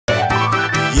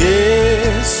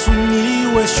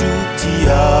Sumiłeś utiaciu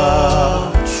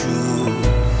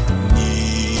ni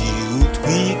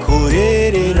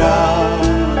utwikorerera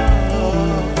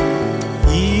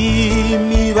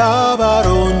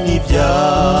imibabaro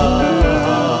n'ibyaha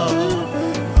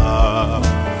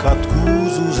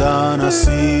akatwuzuza na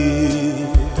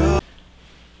sida.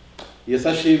 Yesu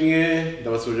ashimwe,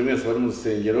 ndabasubije mwese bari mu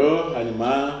rusengero,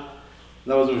 hanyuma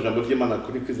n'abazumva ijambo ry'Imana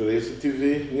kuri Kwizera Yesu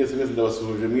Tv. Mwese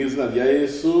ndabasubije mu izina rya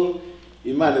Yesu.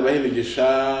 Imana ibahe imigisha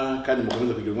kandi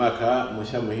mukomeze kugira umwaka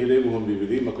mushya muhire w'ibihumbi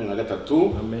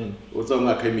 2023. Amen. Uza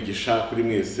umwaka w'imigisha kuri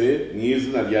mwese mu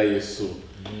izina rya Yesu.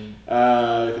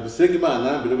 Reka dusenge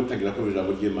Imana mbere yo gutangira kumva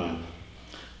ijambo ry'Imana.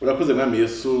 Urakoze mwami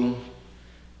Yesu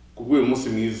kubw'uyu munsi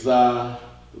mwiza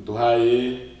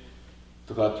uduhaye,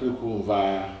 tukaba turi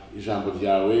kumva ijambo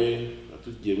ryawe,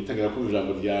 tugiye gutangira kumva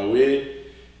ijambo ryawe.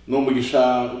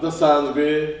 N'umugisha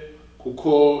udasanzwe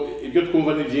kuko ibyo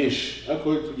twumva ni byinshi,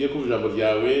 ariko tugiye kumva ijambo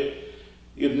ryawe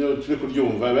iyo turi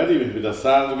kuryumva bari ibintu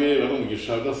bidasanzwe, bari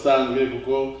umugisha udasanzwe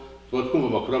kuko tuba twumva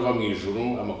amakuru ava mu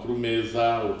ijuru, amakuru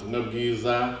meza, ubutumwa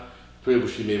bwiza. Turi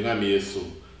gushimiye mwami Yesu.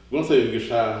 Bwonse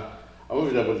ibigisha abo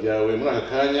ijambo ryawe muri aka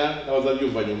kanya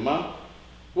n'abazaryumva nyuma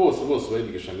bose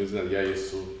bayigisha mu izina rya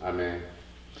Yesu. Amen.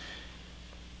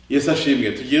 Yesu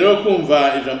ashimwe. Tugiye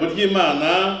kumva ijambo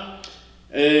ry'Imana.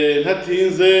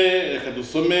 Ntatinze reka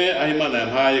dusome aho Imana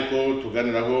yampaye ko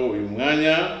tuganiraho uyu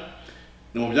mwanya.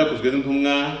 Ni mu byakozwe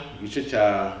n'intumwa igice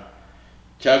cya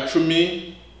 10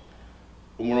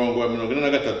 umurongo wa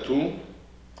 43.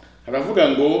 Haravuga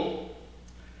ngo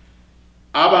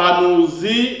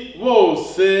abahanuzi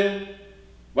bose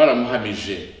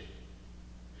baramuhamije,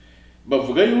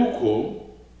 bavuga yuko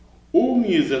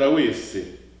umwizera wese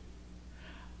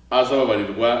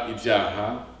azababarirwa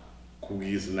ibyaha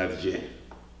kubw'izina rye.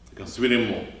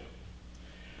 Gasubiremo,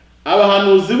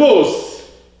 abahanuzi bose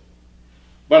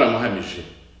baramuhamije,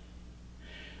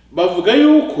 bavuga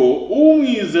yuko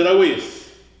umwizera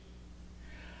wese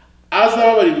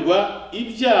azababarirwa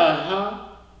ibyaha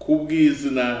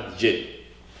kubw'izina rye.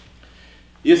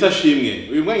 Yesu ashimwe.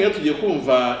 Uyu mwanya tugiye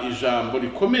kumva ijambo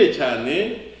rikomeye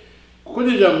cyane kuko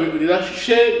ni ijambo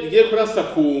rirashe rigiye kurasa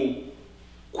ku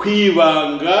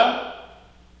ibanga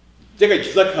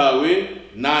ry'agakiza kawe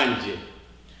nanjye.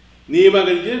 Ni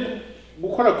ibanga rigiye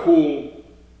gukora ku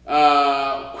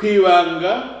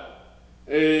ibanga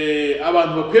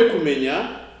abantu bakwiye kumenya,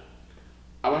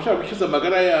 abashaka gukiza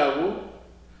amagara yabo,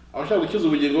 abashaka gukiza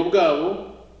ubugingo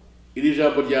bwabo. Iri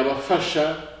jambo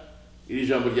ryabafasha, iri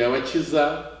jambo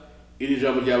ryabakiza, iri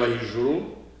jambo ryabaha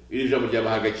ijuru, iri jambo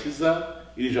ryabaha agakiza,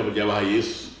 iri jambo ryabaha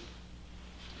Yesu.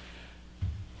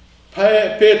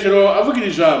 Petero avuga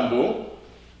iri jambo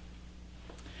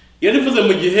yarivuze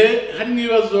mu gihe hari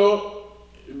ibibazo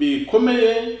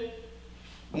bikomeye,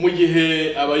 mu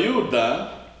gihe abayuda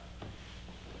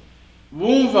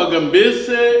bumvaga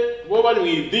mbese bo bari mu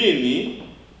idini,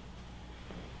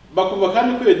 bakumva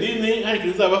kandi ko idini hari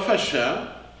ikintu izabafasha,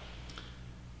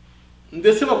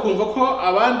 ndetse bakumva ko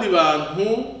abandi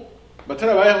bantu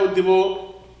batari abayahudi bo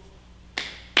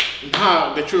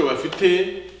nta gaciro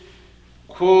bafite,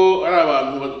 ko ari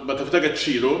abantu badafite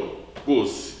agaciro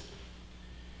rwose.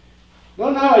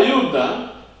 Noneho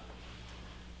abayuda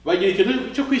bagira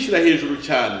ikintu cyo kwishyira hejuru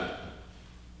cyane,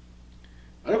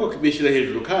 ariko bishyira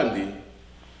hejuru kandi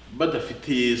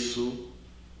badafite Yesu.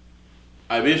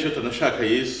 Abenshi batanashaka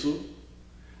Yesu,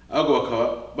 ahubwo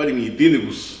bakaba bari mu idini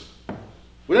gusa.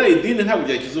 Buriya idini ntabwo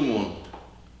ryakiza umuntu.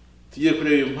 Tugiye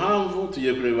kureba impamvu,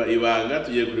 tugiye kureba ibanga,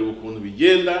 tugiye kureba ukuntu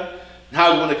bigenda.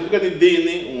 Ntabwo umuntu akizwa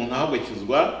n'idini, umuntu ahubwo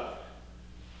akizwa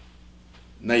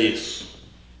na Yesu.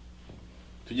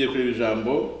 Tugiye kureba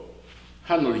ijambo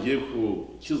hano rigiye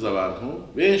gukiza abantu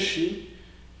benshi,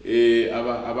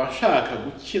 abashaka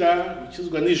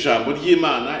gukizwa n'ijambo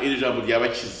ry'Imana. Iri jambo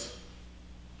ryabakiza,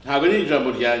 ntabwo ari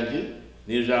ijambo ryanjye,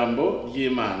 ni ijambo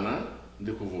ry'Imana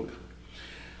ndi kuvuga.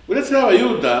 Uretse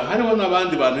n'abayuda hariho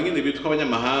n'abandi bantu nyine bitwa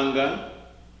abanyamahanga,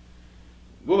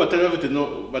 bo batari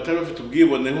bafite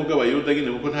ubwibone nk'ubw'abayuda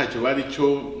nyine, kuko ntacyo bari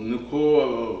cyo, niko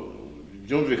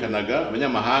byumvikanaga.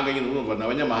 Abanyamahanga nyine urumva ni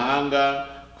abanyamahanga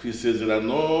ku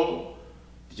isezerano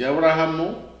rya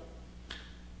Aburahamu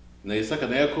na Isaka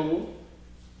na Yakobo,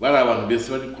 bari abantu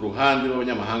mbese bari ku ruhande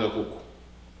rw'abanyamahanga koko.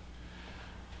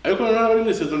 Ariko noneho bari mu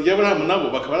isezerano rya Aburahamu nabo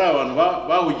bakaba ari abantu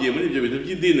bahugiye muri ibyo bintu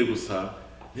by'idini gusa,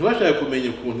 ntibashaka kumenya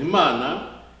ukuntu Imana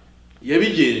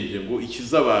yabigenje ngo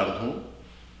ikize abantu,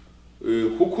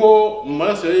 kuko mu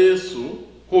maraso ya Yesu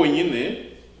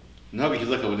honyine nta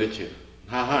gakiza kabonekera,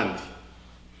 nta handi.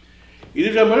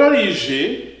 Iri jambo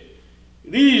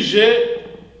rije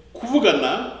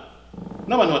kuvugana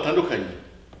n'abantu batandukanye.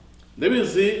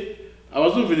 Ndabizi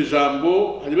abazumvira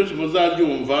ijambo hari benshi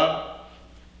muzaryumva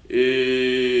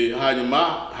hanyuma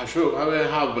habe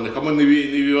habonekamo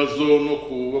n'ibibazo no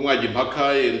kuba mwajya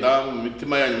impaka yenda mu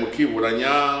mitima yanyu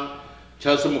mukiburanya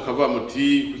cyangwa se mukavuga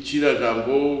muti kukira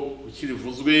jambo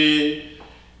kukirivuzwe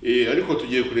ariko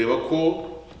tugiye kureba ko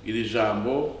iri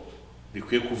jambo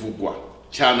rikwiye kuvugwa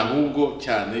cyane ahubwo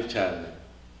cyane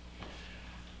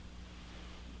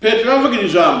Petero avuga iri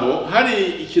jambo hari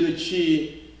ikintu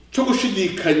cyo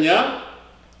gushidikanya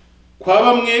kwa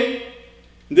bamwe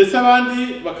ndetse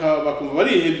abandi bakumva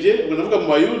barihebye ubwo ndavuga mu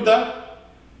Bayuda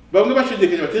bamwe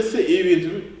bashidikanya batese ibintu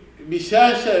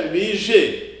bishyashya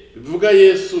bije bivuga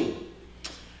Yesu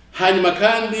hanyuma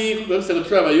kandi kugasanga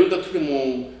turi Abayuda turi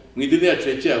mu idini yacu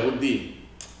ya Kiyahudi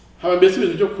haba mbese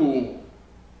ibintu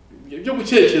byo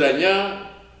gukekeranya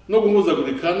no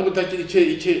guhuzagurika no gutagira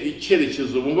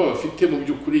icyerekezo bumva bafite mu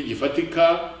by'ukuri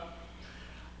gifatika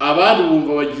abandi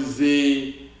bumva bagize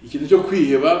ikintu cyo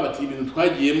kwiheba bati ibintu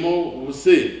twagiyemo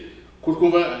ubuse ko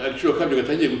twumva agaciro kabyo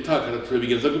gatangiye gutakara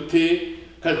turabigenza gute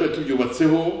kandi twari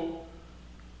tubyubatseho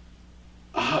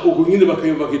ubwo nyine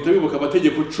bakahita bibuka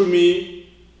amategeko 10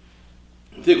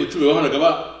 bahanaga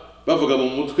bavuga mu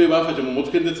mutwe bafashe mu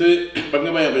mutwe ndetse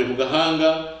bamwe bayambaye ku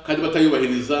gahanga kandi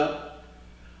batayubahiriza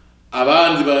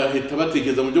abandi bahita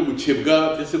batekereza mu byo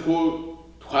gukebwa ndetse ko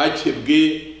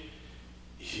twakebwe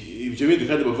ibyo bindi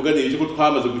kandi bavuga ni ko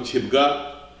twamaze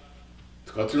gukebwa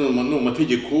tukaba turi mu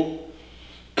mategeko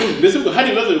mbese hari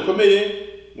ibibazo bikomeye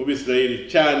mu Bisirayeli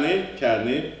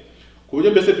cyane ku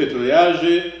buryo mbese Petero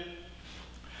yaje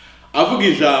avuga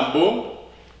ijambo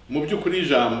mu by'ukuri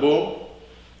ijambo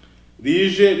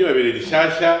rije ribabereye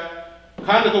rishyashya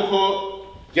kandi koko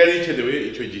ryari rikenewe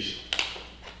icyo gihe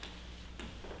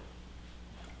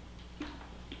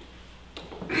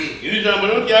iri jambo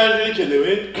rero ryaje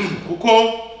rikenewe kuko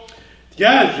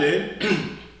ryaje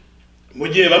mu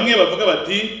gihe bamwe bavuga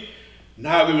bati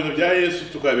ntabwo ibintu bya Yesu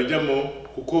tukabijyamo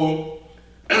kuko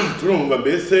turumva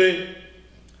mbese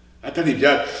atari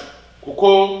ibyacu kuko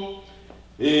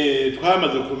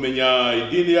twamaze kumenya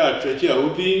idini yacu ya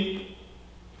Kiyahudi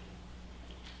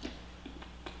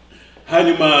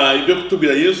hanyuma ibyo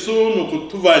kutubwira Yesu no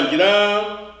kutuvangira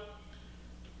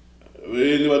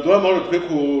nibaduha amahoro twe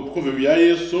kumva ibya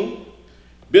Yesu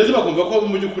beze bakumva ko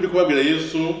mu by'ukuri kubabwira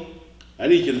Yesu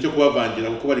ari ikintu cyo kubavangira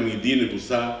kuko bari mu idini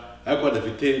gusa ariko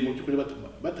badafite mu by'ukuri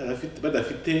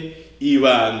badafite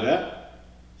ibanga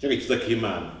cy'agakiza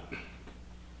k'Imana.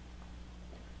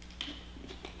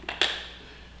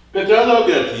 Petero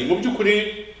arababwira ati mu by'ukuri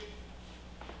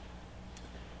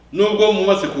nubwo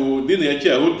mumaze ku dini ya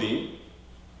Kiyahudi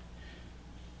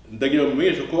ndagira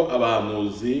mumenyesha ko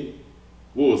abahanuzi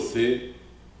bose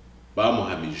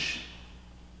bamuhamije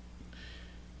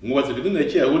mwubatse ku dini ya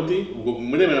Kiyahudi ubwo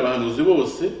muremera abahanuzi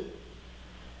bose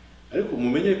ariko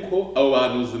mumenye ko abo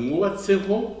bahanuzi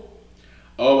mwubatseho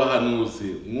abo bahanuzi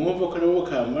mwumva ko ari bo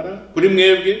kamara kuri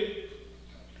mwebwe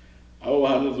abo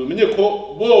bahanuzi mumenye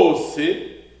ko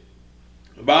bose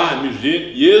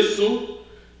bahamije Yesu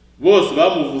bose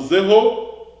bamuvuzeho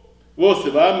bose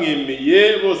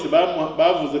bamwemeye bose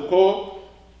bavuze ko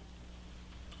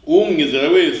umwizera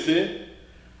wese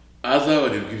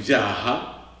azabarirwa ibyaha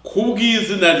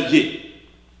kubw'izina rye.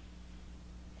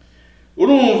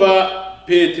 Urumva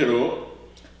Petero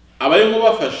abaye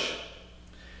mubafasha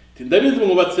tindabizi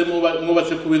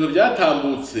mwubatse ku bintu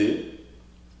byatambutse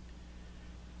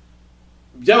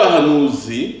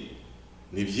by'abahanuzi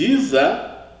ni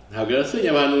byiza ntabwo yarasenya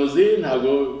abahanuzi ntabwo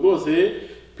rwose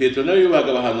Petero nawe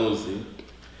yubahaga abahanuzi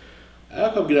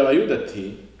akabwira Abayuda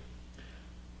ati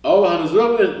abo bahanuzi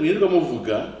mwirirwa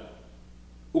muvuga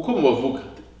uko mubavuga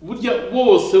burya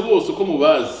bose uko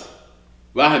mubazi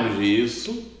bahamije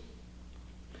Yesu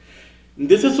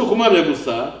ndetse si ukumuhamya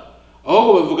gusa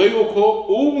ahubwo bavuga yuko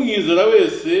umwizera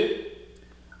wese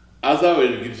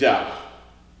azabarirwa ibyaha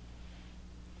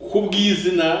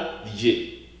kubw'izina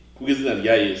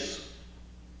rya Yesu.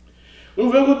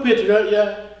 Urumva ko Petero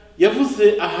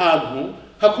yavuze ahantu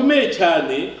hakomeye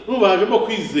cyane urumva hajemo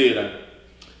kwizera.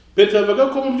 Petero avuga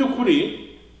ko mu by'ukuri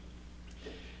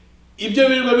ibyo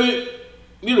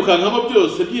birukankamo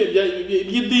byose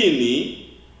by'idini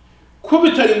ko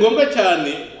bitari ngombwa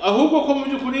cyane ahubwo ko mu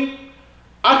by'ukuri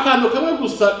akantu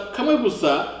kamwe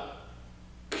gusa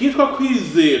kitwa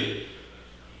kwizera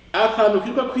akantu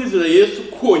kitwa kwizera Yesu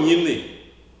konyine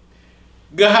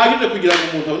gahagije kugira ngo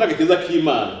umuntu abone agakiza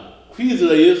k'Imana.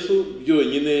 Kwizera Yesu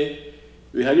byonyine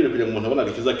bihagije kugira ngo umuntu abone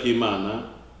agakiza k'Imana.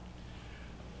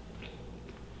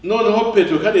 Noneho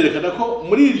Petero kanerekana ko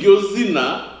muri iryo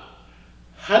zina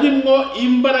harimo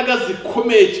imbaraga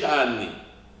zikomeye cyane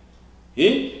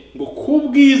ngo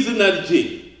kubw'izina rye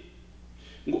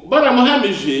ngo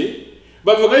baramuhamije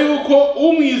bavuga yuko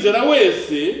umwizera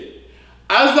wese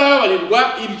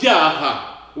azababarirwa ibyaha.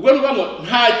 Ubwo ngo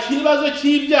nta kibazo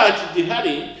cy'ibyaha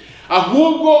kigihari,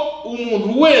 ahubwo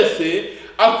umuntu wese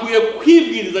akwiye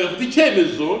kwibwiriza agafata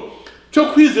icyemezo cyo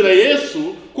kwizera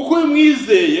Yesu, kuko iyo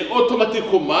umwizeye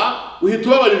automatikoma uhita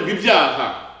ubabarirwa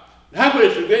ibyaha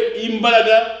hakoreshejwe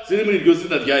imbaraga ziri muri iryo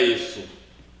zina rya Yesu.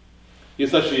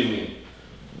 Yesu ashimwe.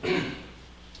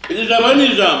 Iri jambo ni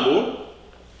ijambo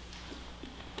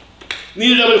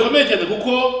rikomeye cyane,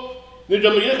 kuko ni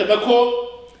ijambo ryerekana ko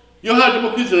iyo hajemo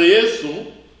kwizera Yesu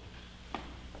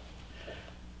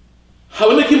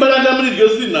haboneka imbaraga muri iryo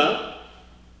zina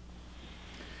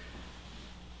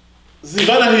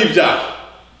zivanaho ibyaha.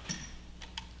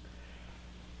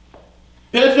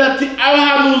 Petero ati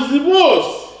abahanuzi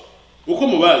bose uko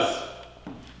mubazi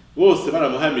bose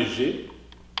baramuhamije,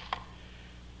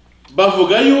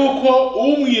 bavuga yuko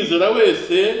umwizera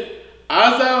wese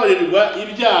azababarirwa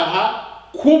ibyaha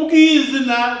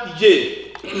kubw'izina rye.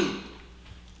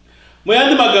 Mu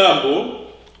yandi magambo,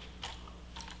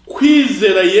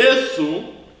 kwizera Yesu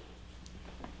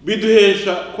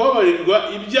biduhesha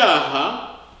kubabarirwa ibyaha,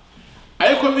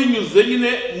 ariko binyuze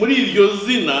nyine muri iryo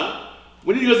zina.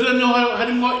 Muri iryo zina niho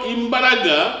harimo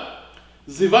imbaraga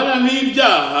zivanaho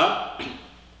ibyaha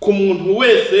ku muntu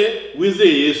wese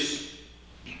wizeye Yesu.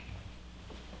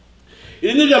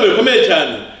 Iri ni ijambo rikomeye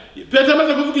cyane. Petero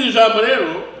amaze kuvuga iri jambo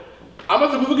rero,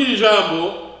 amaze kuvuga iri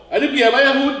jambo aribwiye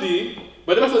abayahudi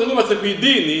bari basanzwe bubatse ku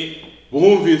idini,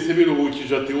 bumvise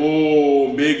biruhukije ati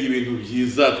mbega ibintu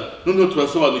byiza, noneho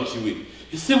turasobanukiwe.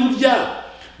 Ese burya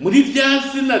muri rya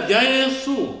zina rya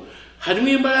Yesu harimo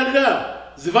imbaraga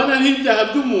zivanaho ibyaha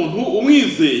by'umuntu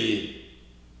umwizeye.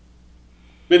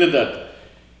 Bene data,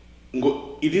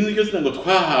 ngo iri ni ryo zina ngo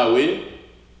twahawe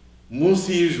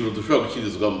munsi y'ijuru dushobora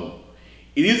gukirizwamo.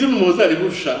 Iri zina umuntu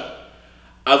uzarihusha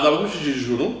azaba ahushije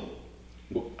ijuru,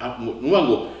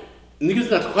 ngo ni ryo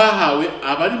zina twahawe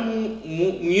abari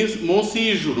munsi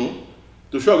y'ijuru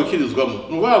dushobora gukirizwamo. Ni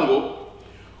ukuvuga ngo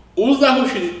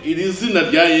uzahusha iri zina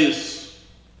rya Yesu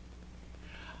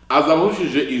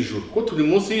azabahushije ijuru, ko turi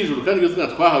munsi y'ijuru kandi iryo zina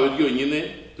twahawe ryonyine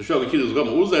dushobora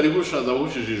gukirizwamo. Uzarihusha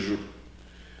azabahushije ijuru.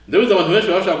 Ndabizi abantu benshi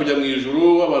bashaka kujya mu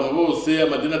ijuru, abantu bose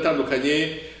amadini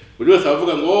atandukanye, buri wese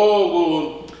avuga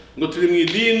ngo turi mu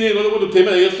idini, ngo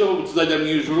dutemera Yesu, ngo tuzajya mu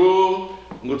ijuru,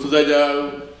 ngo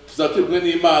tuzaturi kumwe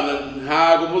n'Imana.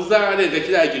 Ntabwo muzarenga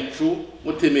kiriya gicu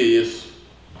mutemeye Yesu.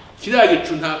 Kiriya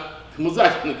gicu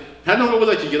nta nubwo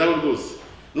muzakigeraho rwose.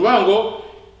 Ni ukuvuga ngo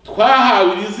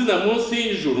twahawe iri zina munsi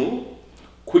y'ijuru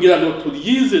kugira ngo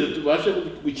turyizere, tubashe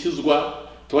gukizwa,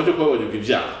 tubashe kubabarirwa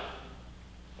ibyaha.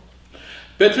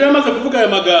 Petero yamaze kuvuga aya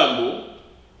magambo,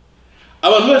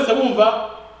 abantu bose bumva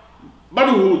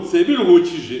baruhutse,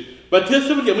 biruhukije,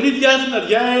 batese burya muri rya zina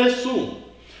rya Yesu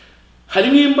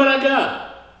harimo imbaraga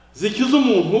zikiza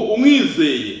umuntu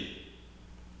umwizeye.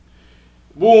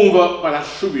 Bumva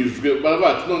barashubijwe,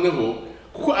 barabati noneho,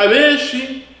 kuko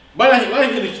abenshi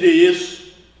barahindukiriye Yesu,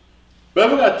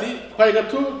 baravuga ati twareka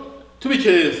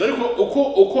tubikereza, ariko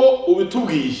uko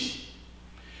ubitubwiye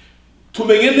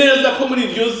tumenye neza ko muri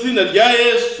iryo zina rya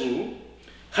Yesu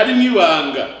harimo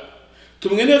ibanga.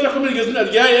 Tumenye neza ko muri iryo zina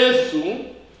rya Yesu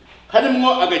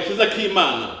harimo agakiza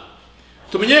k'Imana.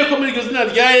 Tumenye ko muri iryo zina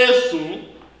rya Yesu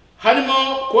harimo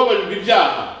kubabarirwa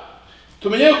ibyaha.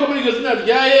 Tumenye ko muri iryo zina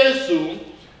rya Yesu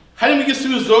harimo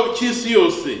igisubizo cy'isi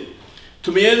yose.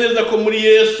 Tumenye neza ko muri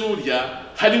Yesu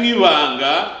harimo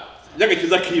ibanga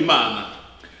ry'agakiza k'Imana.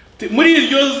 Muri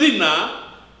iryo zina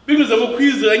binyuze mu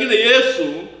kwizera nyine Yesu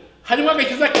harimo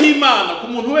agakiza k'Imana ku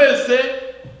muntu wese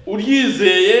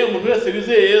uryizeye. Umuntu wese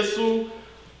wizeye Yesu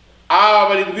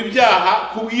ababarirwa ibyaha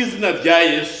ku bw'izina rya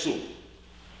Yesu.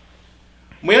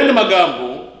 Mu yandi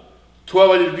magambo,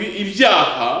 tubabarirwa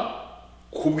ibyaha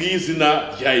ku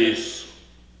bw'izina rya Yesu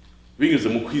binyuze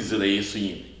mu kwizera Yesu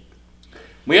nyine.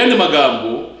 Mu yandi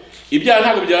magambo, ibyaha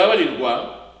ntabwo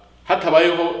byababarirwa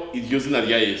hatabayeho iryo zina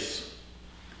rya Yesu.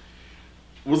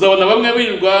 Uzabona bamwe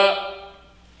birirwa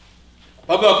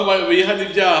bavuga ko bihana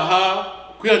ibyaha,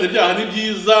 kwihana ibyaha ni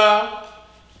byiza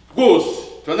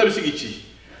rwose, turanabishyigikiye,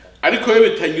 ariko iyo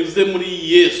bitanyuze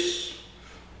muri Yesu,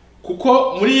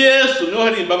 kuko muri Yesu niho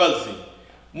hari imbabazi,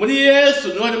 muri Yesu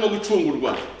niho harimo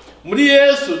gucungurwa, muri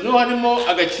Yesu niho harimo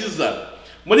agakiza,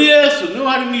 muri Yesu niho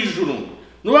harimo ijuru.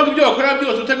 Nubaga ibyo bakora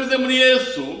byose utabize muri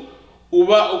Yesu,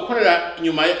 uba ukorera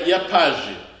inyuma ya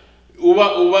page,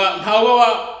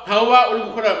 ntawuba uri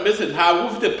gukora, mbese ntabwo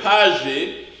ufite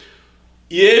page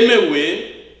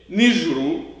yemewe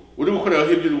n'ijuru uri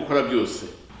gukoreraho ibyo uri gukora byose.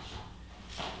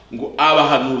 Ngo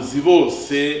abahanuzi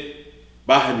bose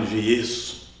bahanije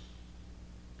Yesu,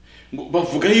 ngo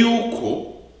bavuga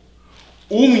yuko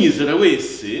umwizera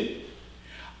wese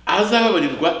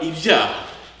azababarirwa ibyaha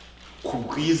ku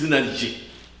bw'izina rye,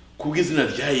 ku bw'izina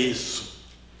rya Yesu.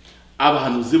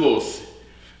 Abahanuzi bose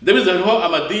ndabizi hariho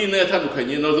amadini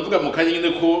yatandukanye, navuga mu kanya nyine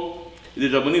ko iri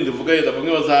jambo nindi vuga yenda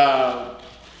bamwe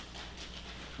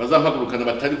bazampagurukana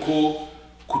batari ko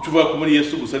kucuvuga ko muri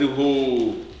Yesu gusa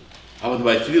ariho abantu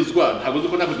bakirizwa. Ntabwo uzi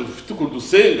ko natwe dufite ukuntu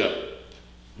dusenga,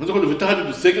 ntuzi ko dufite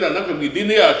ahandi dusengera natwe mu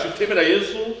idini yacu itemera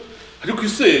Yesu ariko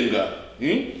isenga.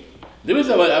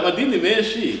 Ndabizi amadini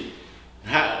menshi,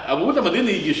 abubundi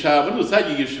amadini yigisha muri rusange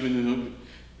yigisha ibintu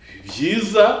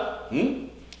byiza,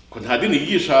 ko nta dini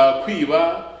yigisha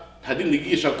kwiba, nta dini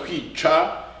yigisha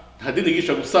kwica, nta dini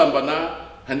yigisha gusambana,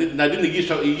 nta dini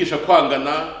yigisha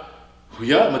kwangana.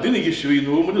 Oya, amadini yigisha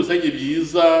ibintu muri rusange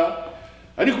byiza,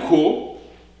 ariko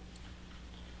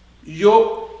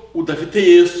iyo udafite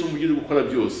Yesu mu byo gukora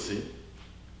byose,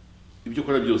 ibyo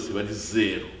ukora byose bari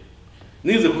zero.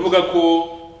 Nize kuvuga ko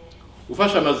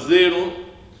ufasha amazeru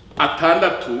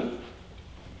 6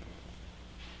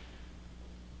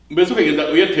 mbese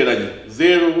ukagenda uyateranya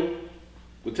 0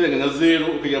 guteranya na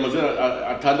 0 ukagira amazeru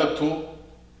 6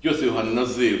 byose yohana na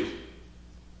 0.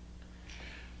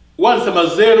 Wanditse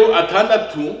amazeru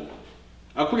 6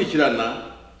 akurikirana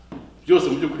byose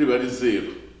mu by'ukuri bari 0.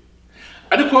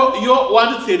 Ariko iyo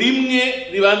wanditse rimwe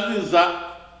ribanziriza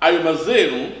ayo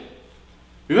mazeru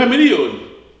biba miliyoni.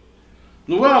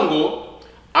 Nuvuga ngo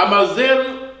amazeru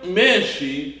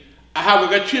menshi ahabwa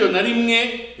agaciro na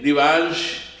rimwe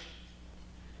ribanje.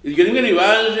 Iryo rimwe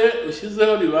ribanje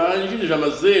ushyizeho ribanjirije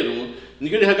amazeru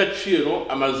niryo riha agaciro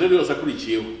amazeru yose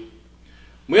akurikiyeho.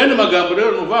 Mu yandi magambo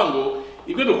rero nuvuga ngo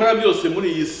ibyo dukora byose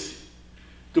muri iyi si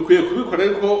dukwiye kubikora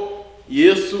ariko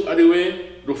Yesu ari we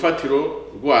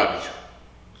rufatiro rwabyo.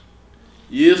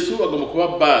 Yesu agomba kuba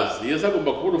base, Yesu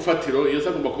agomba kuba urufatiro, Yesu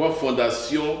agomba kuba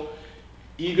fondation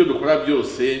y'ibyo dukora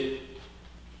byose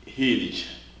hirya.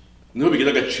 Niho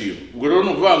bigira agaciro. Ubwo rero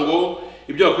nuvuga ngo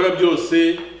ibyo bakora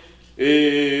byose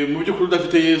mu by'ukuri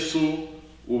udafite Yesu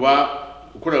uba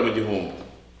ukorera mu gihombo.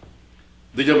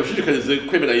 Ndagira mushishikarize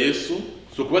kwemera Yesu,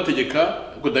 so kubategeka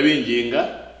uko ndabinginga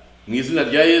mu izina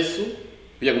rya Yesu,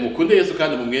 kugira ngo mukunde Yesu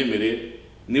kandi mumwemere,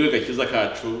 niwe gakiza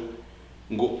kacu,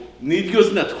 ngo niryo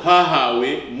zina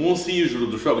twahawe munsi y'ijuru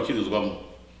dushobora gukirizwamo.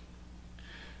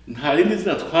 Nta rindi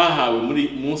zina twahawe muri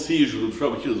munsi y'ijuru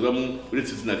dushobora gukirizwamo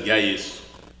uretse izina rya Yesu.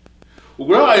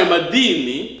 Ubwo rero ayo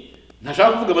madini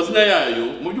ntashaka kuvuga amazina yayo,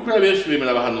 mu by'ukuri abenshi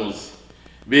bemera abahanuzi,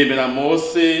 bemera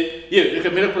Mose, reka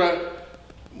mbere kura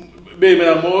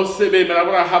bemera Mose, bemera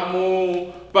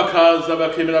Aburahamu, bakaza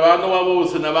bakemera abantu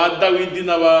bose na ba Dawidi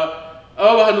na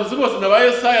abahanuzi bose na ba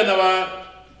Yesaya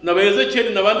na ba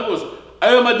Ezekiyeli n'abandi bose.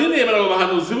 Ayo madini yemera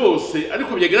abahanuzi bose,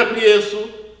 ariko byagera kuri Yesu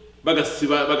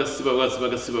bagasiba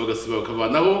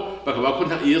bakavanaho, bakavuga ko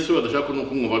Yesu badashaka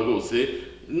kumwumva rwose.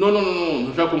 No,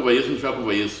 ntushaka kumva Yesu, ntushaka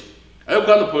kumva Yesu. Ariko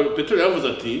kandi Petero yavuze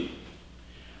ati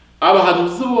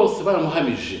abahanuzi bose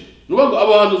baramuhamije. Nuvuga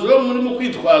abahanuzi bo muri mu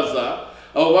kwitwaza,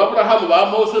 abo ba Aburahamu, ba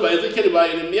Mose, ba Ezekiyeli, ba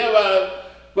Yeremiya,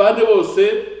 bande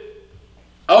bose,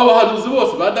 abo bahanuzi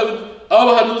bose ba Dawidi,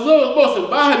 abo bahanuzi bose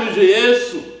bahamije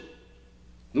Yesu.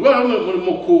 Nuvuga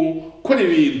mu gukora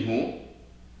ibintu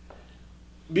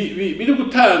biri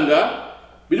gutanga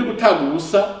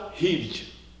ubusa hirya.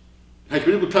 Ntacyo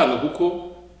biri gutanga kuko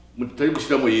mutari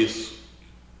gushyiramo Yesu.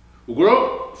 Ubwo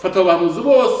rero fata abahanuzi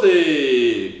bose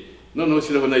noneho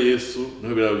ushyiraho na Yesu,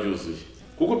 niho biraba byuzuye.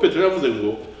 Kuko Petero yavuze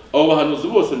ngo abo bahanuzi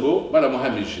bose ngo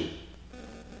baramuhamije.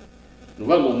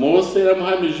 Nuvuga ngo Mose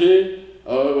yaramuhamije,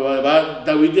 ba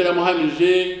Dawidi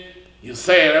yaramuhamije,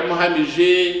 Yesaya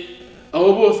yaramuhamije,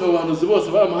 abo bose abahanuzi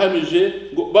bose baramuhamije,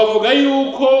 ngo bavuga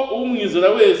yuko umwizera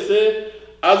wese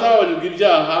azababarirwa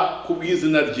ibyaha ku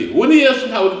bw'izina rye. Uwo ni Yesu,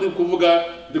 ntawe uri kuvuga.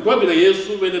 Ndikubabwira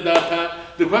Yesu bene data,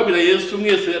 ndikubabwira Yesu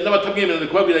mwese n'abatamwemera,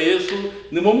 ndikubabwira Yesu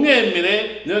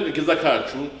nimumwemere, niwe gakiza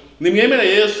kacu. Nimwemere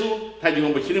Yesu nta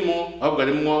gihombo kirimo, ahubwo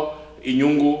harimo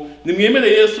inyungu.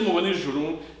 Nimwemere Yesu mubone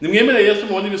ijuru, nimwemere Yesu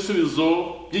mubone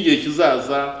ibisubizo by'igihe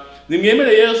kizaza.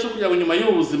 Nimwemere Yesu kugira ngo nyuma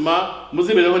y'ubuzima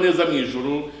muzibereho neza mu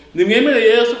ijuru. Nimwemere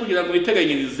Yesu kugira ngo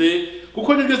mwiteganyirize,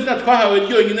 kuko niryo zina twahawe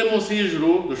ryonyine munsi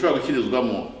y'ijuru dushobora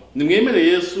gukirizwamo. Nimwemere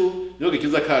Yesu niwe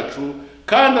gakiza kacu,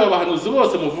 kandi abo bahanuzi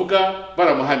bose muvuga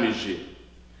baramuhamije.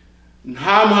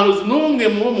 Nta muhanuzi n'umwe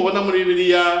mubona muri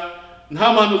Bibiliya,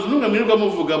 nta muhanuzi n'umwe mwirirwa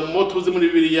muvuga mu tuzi muri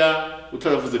Bibiliya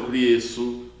utaravuze kuri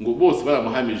Yesu, ngo bose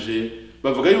baramuhamije.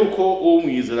 Bavuga yuko uwo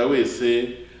mwizera wese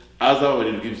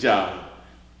azababarirwa ibyaha.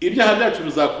 Ibyaha byacu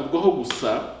bizakurwaho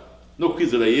gusa no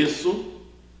kwizera Yesu,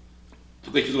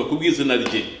 tugakizwa ku bw'izina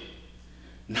rye.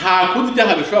 Nta kundi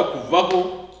ibyaha bishobora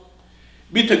kuvaho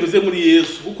bitanyuze muri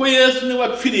Yesu, kuko Yesu niwe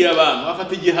wapfiriye abantu,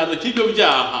 afata igihano cy'ibyo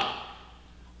byaha.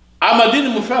 amadini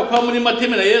mushobora kuba muri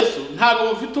matemera Yesu ntabwo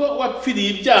mufite wapfiriye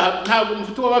ibyaha, ntabwo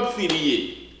mufite wabapfiriye,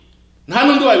 nta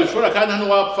nundi wabishora kandi hano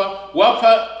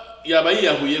wapfa yaba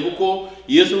yiyahuye, kuko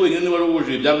Yesu wenyine wari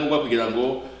wujuje ibyangombwa kugira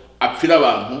ngo apfira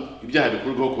abantu ibyaha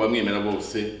bikurwaho kubamwemera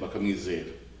bose bakamwizera.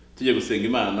 Tujye gusenga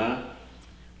Imana.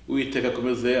 Uwiteka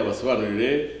akomeze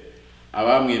abasobanurire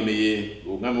abamwemeye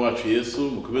umwami wacu Yesu,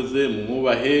 mukomeze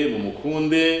mumwubahe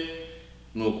mumukunde.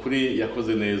 Nukuri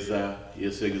yakoze neza,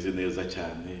 Yesu yagize neza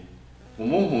cyane,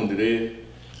 mumunkundire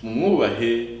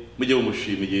mumwubahe, mujye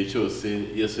mumushima igihe cyose.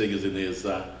 Yesu yagize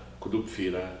neza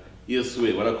kudupfira. Yesu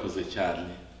we warakoze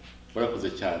cyane, warakoze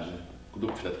cyane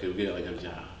kudupfira twebwe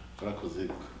abanyabyaha, warakoze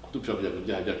kudupfira kugira ngo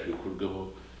ibyaha byacu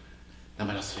bikurweho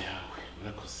n'amaraso yawe.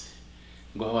 Warakoze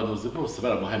ngo abahanuzi bose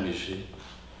baramuhamije,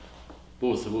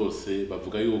 bose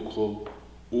bavuga yuko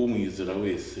umwizera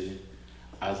wese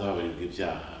azababarirwa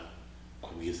ibyaha ku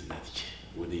bw'izina rye.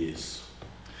 Uwo ni Yesu.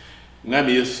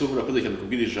 Mwami Yesu urakoze cyane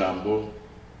kubwira ijambo,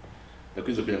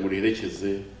 yakwize kugira ngo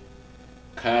riherekeze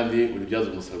kandi uribyaze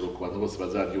umusaruro ku bantu bose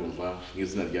bazaryumva, mu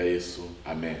izina rya Yesu,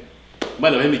 amen.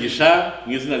 Imana ibahe imigisha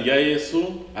mu izina rya Yesu,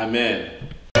 amen.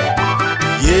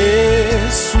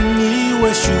 Yesu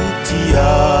niwe shuti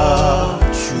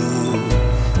yacu,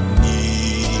 ni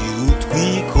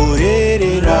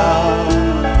utwikorerera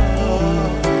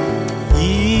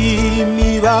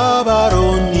imibabaro